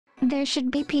There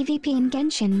should be PvP in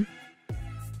Genshin.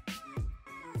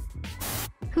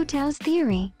 Who tells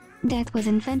theory? Death was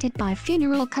invented by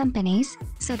funeral companies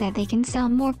so that they can sell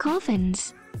more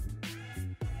coffins.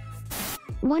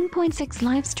 1.6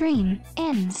 live stream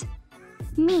ends.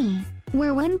 Me.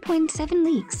 We're 1.7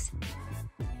 leaks.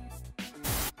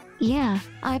 Yeah,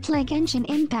 I play Genshin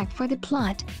Impact for the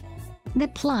plot. The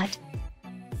plot.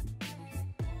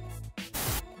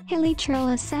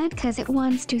 Hilichurl is sad cause it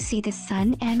wants to see the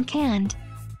sun and can't.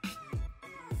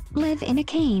 Live in a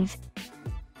cave.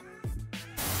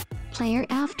 Player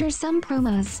after some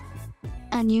promos.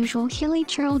 Unusual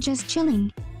Hilichurl just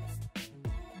chilling.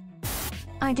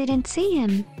 I didn't see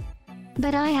him.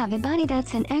 But I have a buddy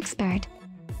that's an expert.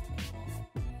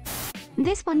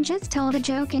 This one just told a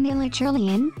joke in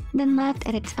Hilichurlian, then laughed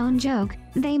at its own joke.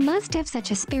 They must have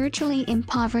such a spiritually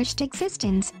impoverished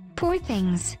existence. Poor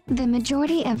things. The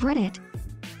majority of Reddit.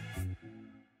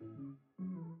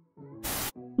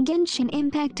 Genshin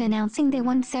Impact announcing they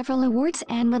won several awards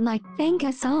and would like to thank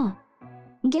us all.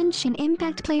 Genshin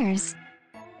Impact players.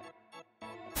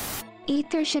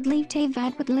 Ether should leave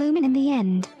Teyvat with Lumen in the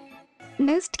end.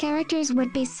 Most characters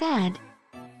would be sad.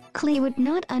 Klee would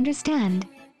not understand.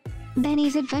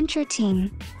 Benny's adventure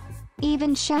team.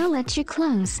 Even Shao let you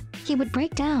close, he would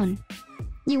break down.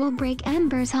 You will break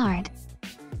Amber's heart.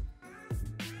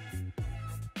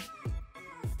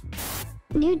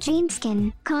 New jean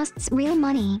skin costs real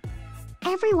money.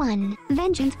 Everyone,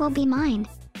 vengeance will be mine.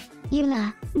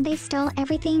 Eula, they stole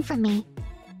everything from me.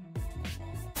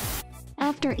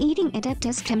 After eating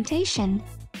Adeptus Temptation.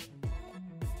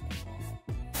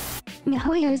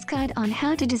 Mihoyo's guide on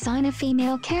how to design a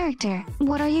female character.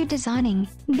 What are you designing,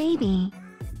 baby?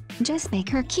 Just make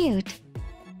her cute.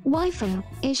 Waifu,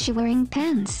 is she wearing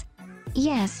pants?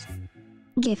 Yes.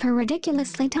 Give her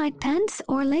ridiculously tight pants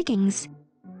or leggings.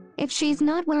 If she's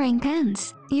not wearing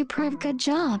pants, you prove good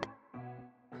job.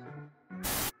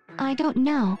 I don't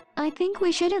know, I think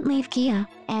we shouldn't leave Kia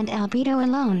and Albedo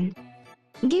alone.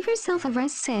 Give yourself a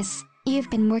rest, sis.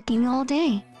 You've been working all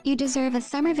day. You deserve a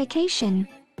summer vacation.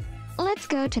 Let's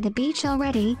go to the beach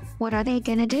already. What are they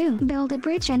gonna do? Build a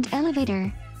bridge and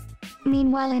elevator.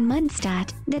 Meanwhile in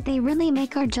Mundstadt, did they really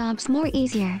make our jobs more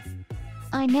easier?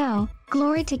 I know,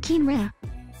 glory to Kinra.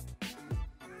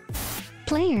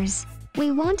 Players,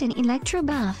 we want an Electro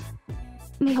buff.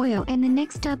 Mihoyo in the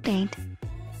next update.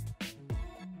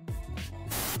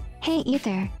 Hey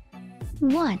Ether.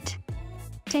 What?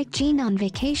 Take Jean on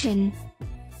vacation.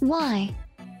 Why?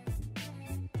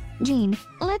 Jean,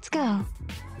 let's go.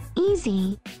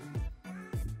 Easy.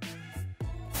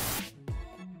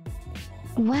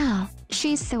 Wow,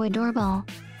 she's so adorable.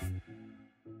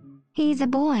 He's a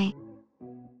boy.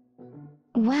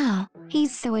 Wow,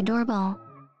 he's so adorable.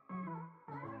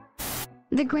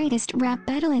 The greatest rap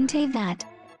battle in Teyvat.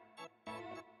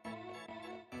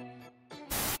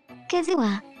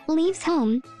 Kazuha leaves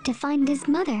home to find his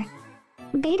mother.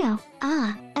 Beto,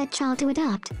 a child to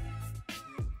adopt.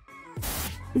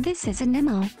 This is a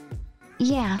Nemo.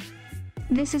 Yeah.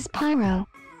 This is Pyro.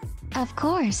 Of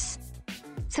course.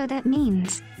 So that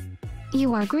means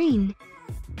you are green.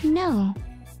 No.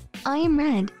 I am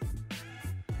red.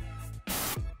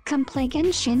 Come play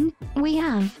Genshin. We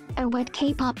have a wet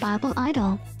K-pop Bible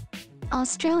idol.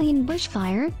 Australian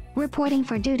bushfire, reporting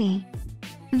for duty.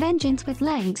 Vengeance with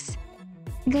legs.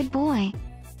 Good boy.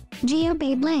 Geo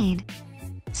Beyblade.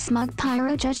 Smug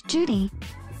Pyro Judge Judy.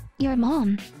 Your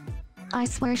mom. I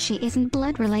swear she isn't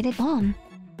blood-related mom.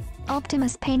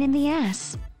 Optimus pain in the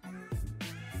ass.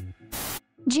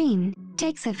 Jean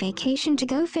takes a vacation to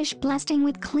go fish blasting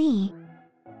with Klee.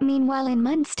 Meanwhile in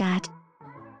Mundstadt.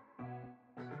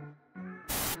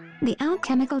 The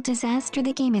alchemical disaster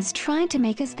the game is trying to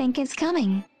make us think is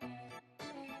coming.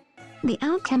 The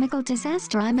alchemical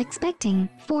disaster I'm expecting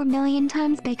 4 million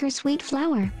times Bakersweet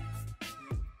flour.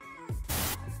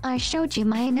 I showed you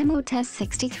my Anemo test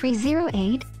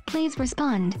 6308, please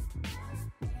respond.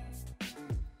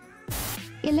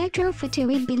 Electro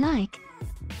Fatui be like.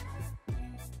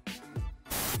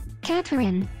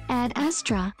 Catherine, Ad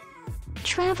Astra.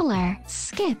 Traveler,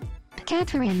 skip,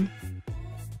 Catherine.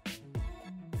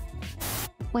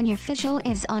 When your visual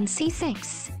is on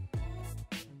C6.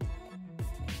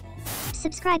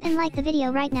 Subscribe and like the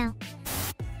video right now.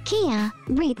 Kia,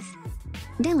 breathes.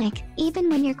 Dilek, even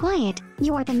when you're quiet,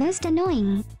 you are the most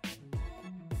annoying.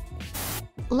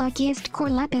 Luckiest core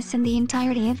lapis in the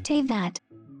entirety of Teyvat.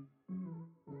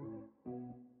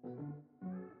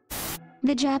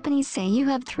 The Japanese say you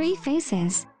have 3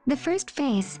 faces. The first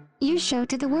face, you show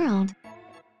to the world.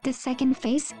 The second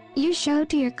face, you show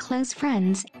to your close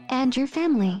friends and your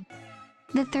family.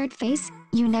 The third face,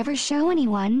 you never show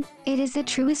anyone, it is the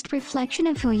truest reflection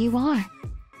of who you are.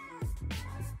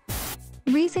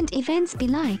 Recent events be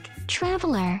like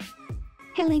Traveler,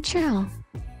 Hilly Churl,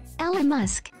 Elon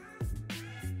Musk.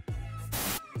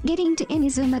 Getting to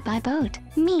Inazuma by boat,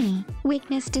 me.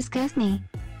 Weakness disgust me,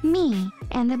 me.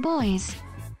 And the boys.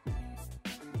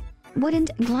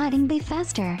 Wouldn't gliding be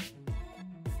faster?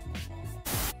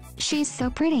 She's so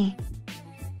pretty.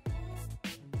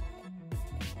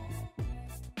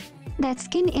 That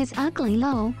skin is ugly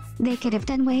lol, they could have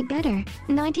done way better.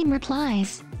 19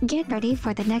 replies, get ready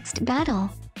for the next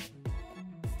battle.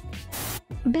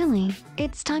 Billy,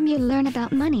 it's time you learn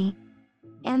about money.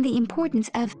 And the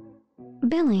importance of...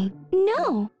 Billy,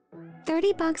 no!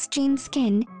 $30 jean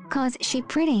skin, cause she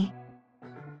pretty.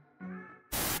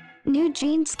 New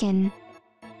jean skin.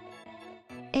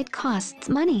 It costs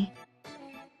money.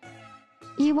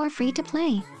 You are free to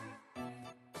play.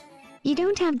 You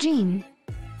don't have jean.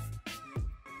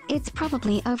 It's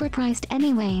probably overpriced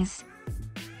anyways.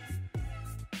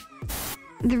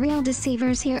 The real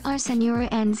deceivers here are Senora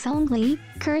and Songli,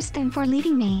 curse them for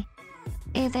leading me.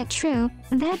 Is that true?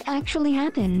 That actually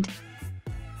happened.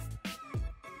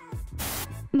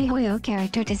 MiHoYo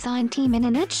character design team in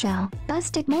a nutshell.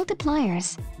 Busted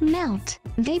multipliers. Melt.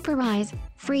 Vaporize.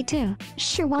 Free too.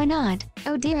 Sure, why not?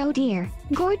 Oh dear,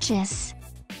 gorgeous.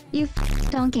 You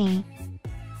donkey.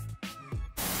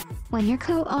 When your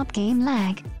co-op game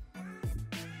lag.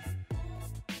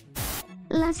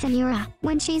 La Senora,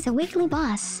 when she's a weekly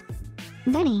boss.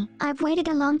 Benny, I've waited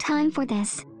a long time for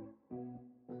this.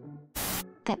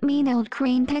 That mean old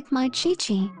crane pecked my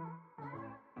Chi-Chi.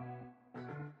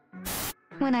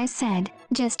 When I said,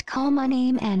 just call my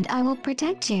name and I will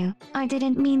protect you, I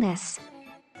didn't mean this.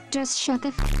 Just shut the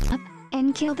f up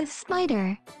and kill the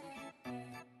spider.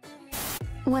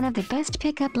 One of the best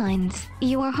pickup lines,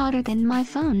 you are hotter than my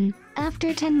phone,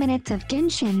 after 10 minutes of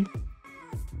Genshin.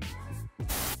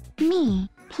 Me,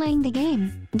 playing the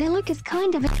game, Diluc is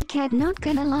kind of a cat, not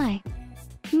gonna lie.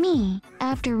 Me,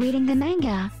 after reading the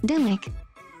manga, Diluc.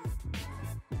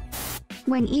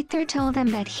 When Ether told them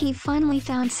that he finally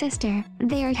found sister,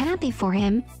 they are happy for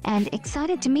him, and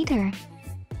excited to meet her.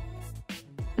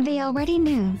 They already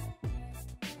knew.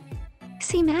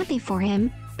 Seem happy for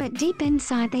him, but deep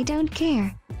inside they don't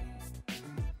care.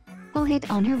 Will hit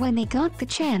on her when they got the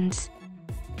chance.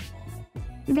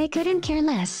 They couldn't care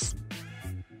less.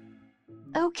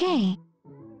 Okay.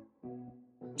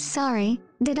 Sorry,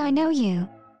 did I know you?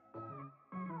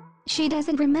 She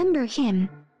doesn't remember him.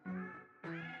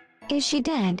 Is she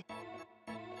dead?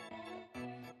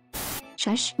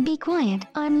 Shush, be quiet.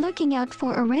 I'm looking out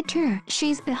for a red tur.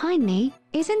 She's behind me,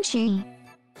 isn't she?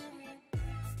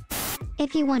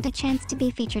 If you want a chance to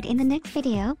be featured in the next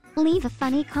video, leave a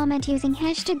funny comment using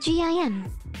 #GIM.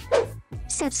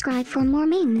 Subscribe for more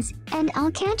memes, and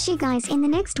I'll catch you guys in the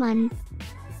next one.